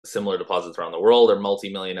similar deposits around the world are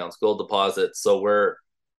multi-million ounce gold deposits. So we're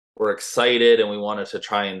excited, and we wanted to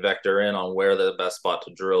try and vector in on where the best spot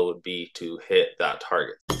to drill would be to hit that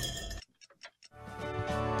target.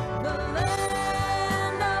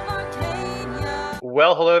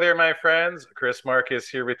 Well, hello there, my friends. Chris Marcus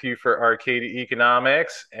here with you for Arcadia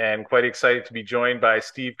Economics, and quite excited to be joined by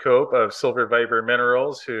Steve Cope of Silver Viper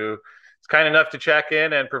Minerals, who is kind enough to check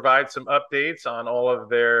in and provide some updates on all of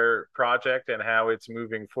their project and how it's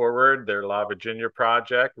moving forward, their La Virginia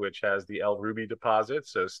project, which has the El Rubi deposit.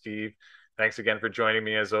 So, Steve, thanks again for joining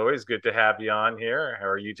me as always. Good to have you on here. How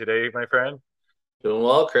are you today, my friend? Doing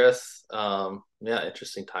well, Chris. Yeah,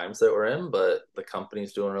 interesting times that we're in, but the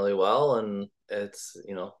company's doing really well, and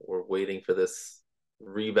we're waiting for this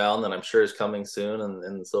rebound that I'm sure is coming soon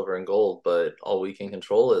in silver and gold. But all we can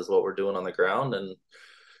control is what we're doing on the ground and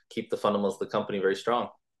keep the fundamentals of the company very strong.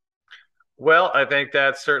 Well, I think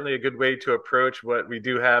that's certainly a good way to approach what we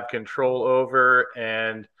do have control over.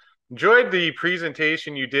 And enjoyed the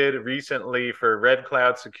presentation you did recently for Red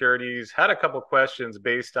Cloud Securities. Had a couple questions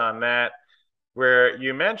based on that, where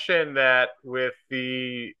you mentioned that with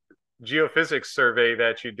the geophysics survey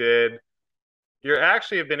that you did, you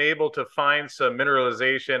actually have been able to find some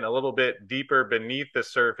mineralization a little bit deeper beneath the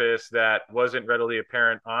surface that wasn't readily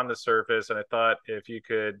apparent on the surface. And I thought if you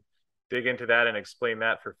could dig into that and explain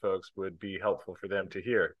that for folks would be helpful for them to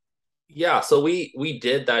hear. Yeah, so we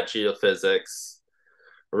did that geophysics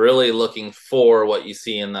really looking for what you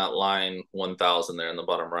see in that line 1000 there in the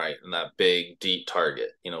bottom right, and that big deep target.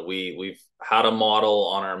 We've had a model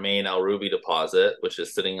on our main El Rubi deposit, which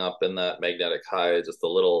is sitting up in that magnetic high, just a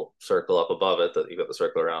little circle up above it that you've got the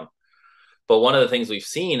circle around. But one of the things we've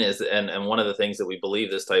seen is, and one of the things that we believe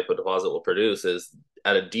this type of deposit will produce is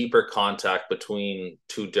at a deeper contact between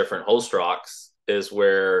two different host rocks is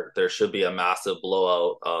where there should be a massive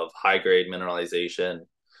blowout of high grade mineralization.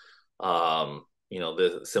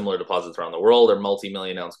 The similar deposits around the world are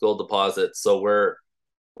multi-million ounce gold deposits. So we're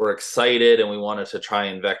excited, and we wanted to try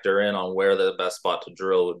and vector in on where the best spot to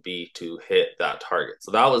drill would be to hit that target.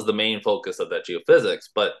 So that was the main focus of that geophysics.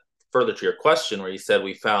 But further to your question, where you said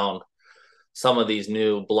we found some of these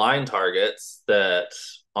new blind targets that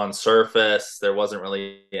on surface there wasn't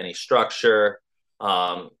really any structure.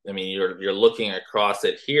 I mean, you're looking across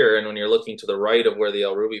it here, and when you're looking to the right of where the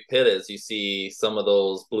El Rubi pit is, you see some of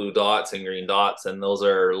those blue dots and green dots, and those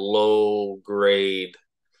are low grade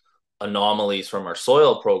anomalies from our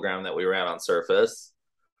soil program that we ran on surface.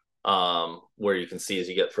 Where you can see as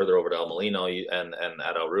you get further over to El Molino and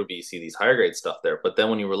at El Rubi, you see these higher grade stuff there. But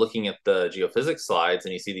then when you were looking at the geophysics slides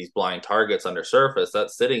and you see these blind targets under surface,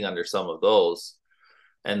 that's sitting under some of those.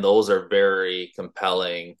 And those are very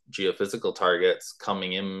compelling geophysical targets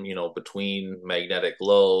coming in, between magnetic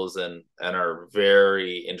lows, and are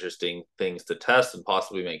very interesting things to test and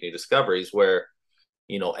possibly make new discoveries where,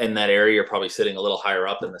 in that area, you're probably sitting a little higher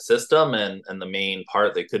up in the system, and the main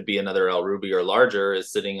part that could be another El Rubi or larger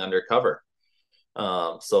is sitting undercover.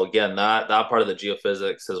 So again, that part of the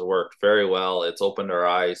geophysics has worked very well. It's opened our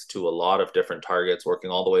eyes to a lot of different targets,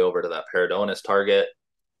 working all the way over to that Paradonis target,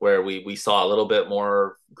 where we saw a little bit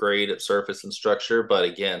more grade at surface and structure, but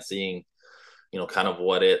again, seeing kind of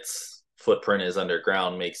what its footprint is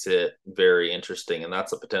underground makes it very interesting, and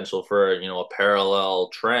that's a potential for a parallel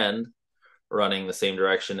trend running the same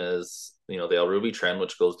direction as the El Rubi trend,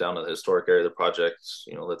 which goes down to the historic area of the project,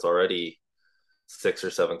 that's already 6 or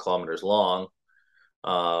 7 kilometers long.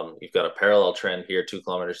 You've got a parallel trend here 2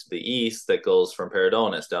 kilometers to the east that goes from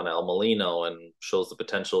Paradonis down to El Molino and shows the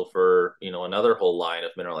potential for another whole line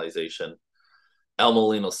of mineralization. El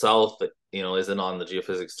Molino South, isn't on the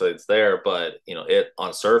geophysics studies there, but it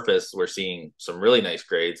on surface we're seeing some really nice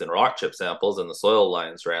grades and rock chip samples, and the soil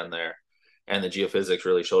lines ran there, and the geophysics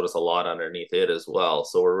really showed us a lot underneath it as well.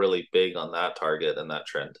 So we're really big on that target and that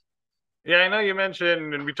trend. Yeah, I know you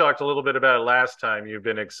mentioned, and we talked a little bit about it last time. You've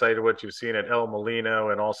been excited what you've seen at El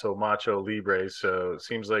Molino and also Macho Libre. So it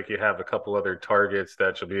seems like you have a couple other targets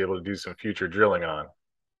that you'll be able to do some future drilling on.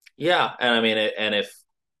 Yeah, and I mean, and if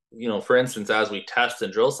for instance, as we test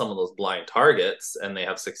and drill some of those blind targets and they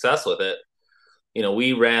have success with it,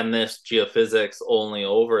 we ran this geophysics only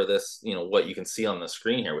over this, what you can see on the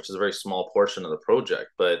screen here, which is a very small portion of the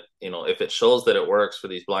project. But if it shows that it works for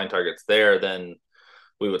these blind targets there, then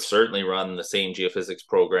we would certainly run the same geophysics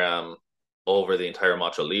program over the entire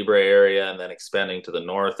Macho Libre area, and then expanding to the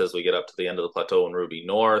north as we get up to the end of the plateau in Ruby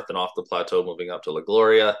North, and off the plateau moving up to La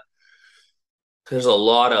Gloria. there's a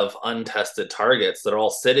lot of untested targets that are all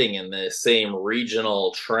sitting in the same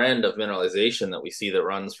regional trend of mineralization that we see that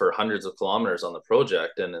runs for hundreds of kilometers on the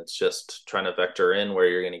project. And it's just trying to vector in where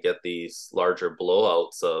you're going to get these larger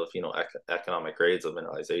blowouts of, economic grades of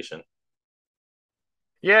mineralization.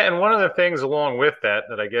 Yeah, and one of the things along with that,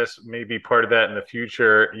 that I guess may be part of that in the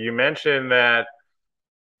future, you mentioned that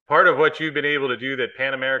part of what you've been able to do that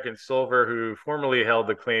Pan American Silver, who formerly held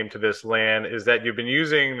the claim to this land, is that you've been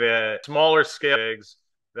using the smaller scale rigs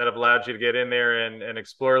that have allowed you to get in there and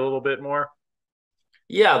explore a little bit more.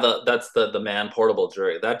 Yeah, that's the man portable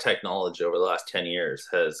drill. That technology over the last 10 years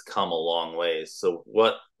has come a long way. So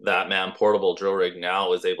what that man portable drill rig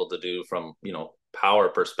now is able to do from, power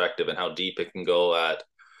perspective and how deep it can go at,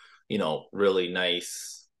 really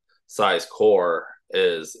nice size core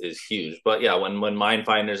is huge. But yeah, when mine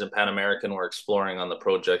finders and Pan American were exploring on the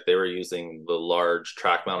project, they were using the large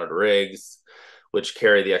track mounted rigs, which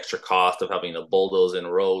carry the extra cost of having to bulldoze in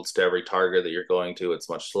roads to every target that you're going to. It's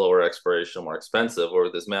much slower exploration, more expensive. Or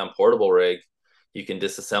with this man portable rig, you can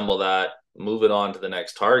disassemble that, move it on to the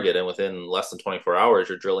next target, and within less than 24 hours,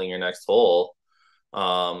 you're drilling your next hole.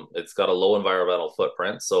 It's got a low environmental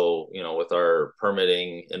footprint. So, with our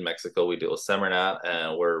permitting in Mexico, we deal with Semarnat,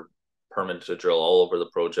 and we're permitted to drill all over the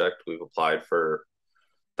project. We've applied for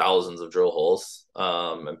thousands of drill holes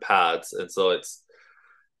and pads. And so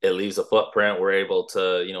it leaves a footprint. We're able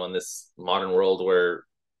to, in this modern world where,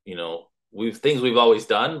 we've things we've always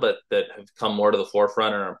done, but that have come more to the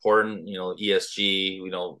forefront and are important, ESG,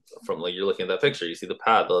 from like you're looking at that picture, you see the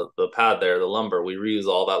pad, the pad there, the lumber, we reuse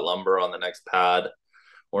all that lumber on the next pad.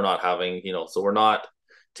 We're not having, so we're not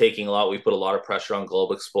taking a lot. We put a lot of pressure on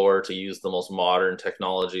Globe Explorer to use the most modern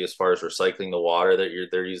technology as far as recycling the water that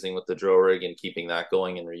they're using with the drill rig and keeping that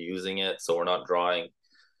going and reusing it. So we're not drawing,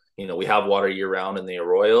 we have water year round in the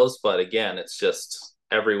arroyos, but again, it's just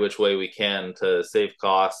every which way we can to save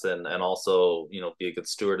costs and also, be a good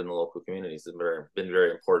steward in the local communities. It's been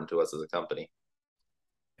very important to us as a company.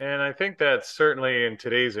 And I think that's certainly in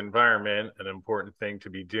today's environment an important thing to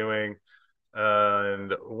be doing.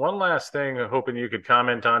 And one last thing, I'm hoping you could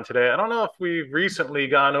comment on today. I don't know if we've recently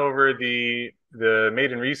gone over the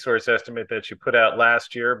maiden resource estimate that you put out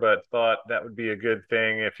last year, but thought that would be a good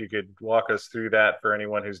thing if you could walk us through that for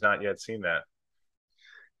anyone who's not yet seen that.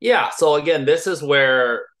 Yeah. So again, this is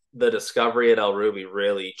where the discovery at El Ruby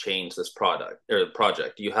really changed this product or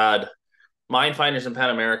project. You had mine finders in Pan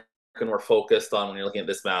American were focused on, when you're looking at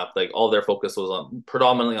this map, like all their focus was on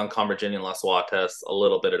predominantly on Converginian and Las Huates, a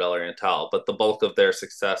little bit at El Oriental, but the bulk of their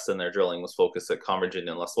success in their drilling was focused at Converginian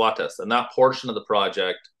and Las Huates. And that portion of the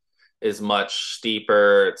project is much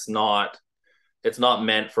steeper. It's not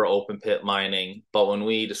meant for open pit mining. But when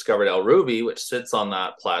we discovered El Ruby, which sits on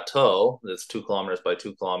that plateau, that's 2 kilometers by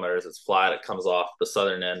 2 kilometers, it's flat, it comes off the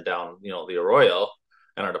southern end down, the arroyo,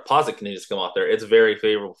 and our deposit continues to come off there, it's very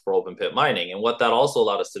favorable for open pit mining. And what that also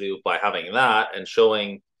allowed us to do by having that and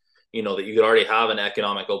showing, that you could already have an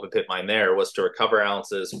economic open pit mine there, was to recover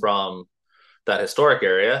ounces from that historic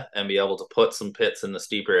area and be able to put some pits in the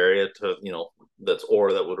steeper area to, that's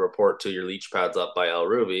ore that would report to your leach pads up by El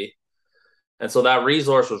Ruby. And so that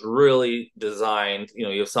resource was really designed,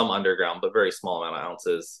 you have some underground, but very small amount of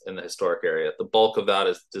ounces in the historic area. The bulk of that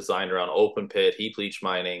is designed around open pit, heap leach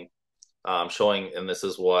mining, showing, and this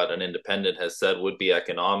is what an independent has said would be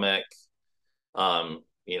economic,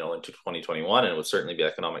 into 2021, and it would certainly be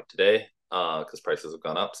economic today because prices have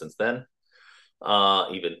gone up since then,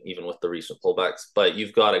 even with the recent pullbacks. But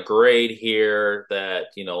you've got a grade here that,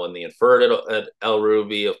 in the inferred at El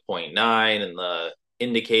Ruby of 0.9 and the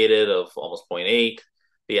indicated of almost 0.8.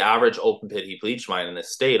 The average open pit heap leach mine in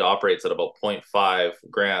this state operates at about 0.5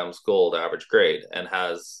 grams gold average grade, and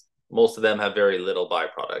most of them have very little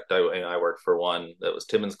byproduct. I worked for one that was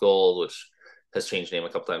Timmins Gold, which has changed name a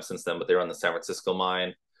couple times since then, but they were on the San Francisco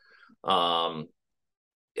mine. And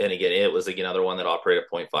again, it was another one that operated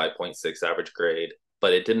 0.5, 0.6 average grade,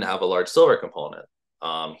 but it didn't have a large silver component.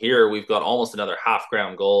 Here we've got almost another half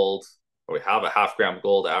gram gold, or we have a half gram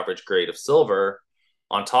gold average grade of silver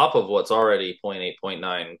on top of what's already 0.8,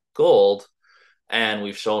 0.9 gold. And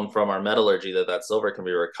we've shown from our metallurgy that silver can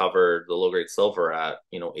be recovered, the low grade silver, at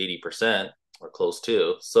 80% or close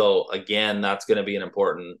to. So again, that's going to be an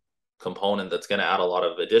important component that's going to add a lot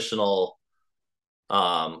of additional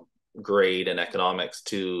grade and economics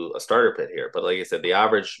to a starter pit here. But like I said, the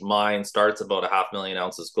average mine starts about 500,000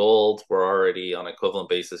 ounces gold. We're already on equivalent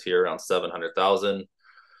basis here around 700,000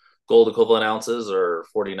 gold equivalent ounces, or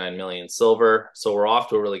 49 million silver. So we're off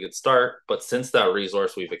to a really good start. But since that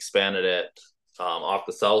resource, we've expanded it off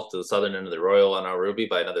the south to the southern end of the Arroyo on our Ruby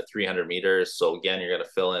by another 300 meters. So again, you're going to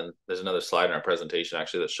fill in. There's another slide in our presentation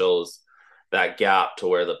actually that shows that gap to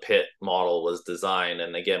where the pit model was designed.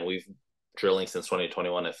 And again, we've drilling since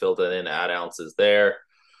 2021 and filled it in, add ounces there.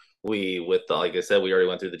 Like I said, we already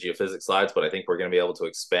went through the geophysics slides, but I think we're going to be able to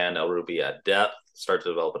expand El Rubi at depth, start to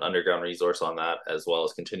develop an underground resource on that, as well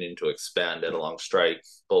as continuing to expand it along strike,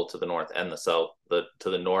 both to the north and the south. To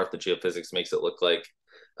the north, the geophysics makes it look like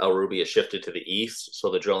El Rubi has shifted to the east,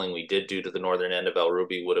 so the drilling we did do to the northern end of El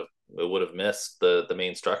Rubi would have missed the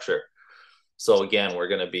main structure. So again, we're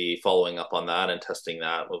going to be following up on that and testing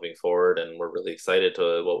that moving forward, and we're really excited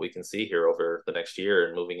to what we can see here over the next year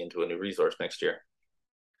and moving into a new resource next year.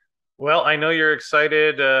 Well, I know you're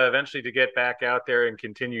excited eventually to get back out there and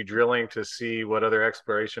continue drilling to see what other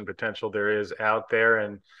exploration potential there is out there.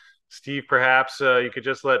 And Steve, perhaps you could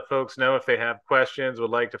just let folks know if they have questions, would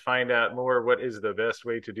like to find out more, what is the best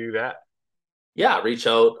way to do that? Yeah, reach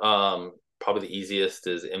out. Probably the easiest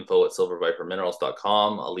is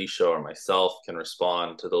info@silverviperminerals.com. Alicia or myself can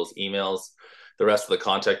respond to those emails. The rest of the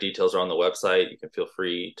contact details are on the website. You can feel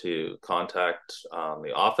free to contact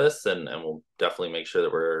the office, and we'll definitely make sure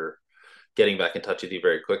that we're getting back in touch with you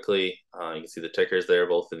very quickly. You can see the tickers there,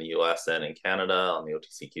 both in the US and in Canada on the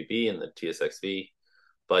OTCQB and the TSXV.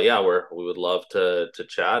 But yeah, we would love to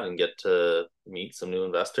chat and get to meet some new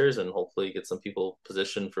investors and hopefully get some people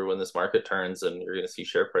positioned for when this market turns and you're going to see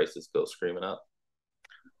share prices go screaming up.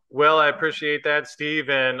 Well, I appreciate that, Steve.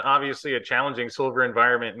 And obviously, a challenging silver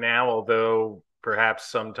environment now, although perhaps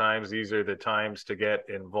sometimes these are the times to get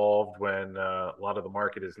involved when a lot of the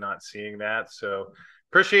market is not seeing that. So,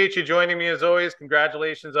 appreciate you joining me as always.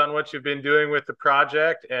 Congratulations on what you've been doing with the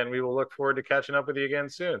project. And we will look forward to catching up with you again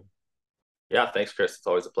soon. Yeah, thanks, Chris. It's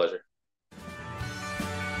always a pleasure.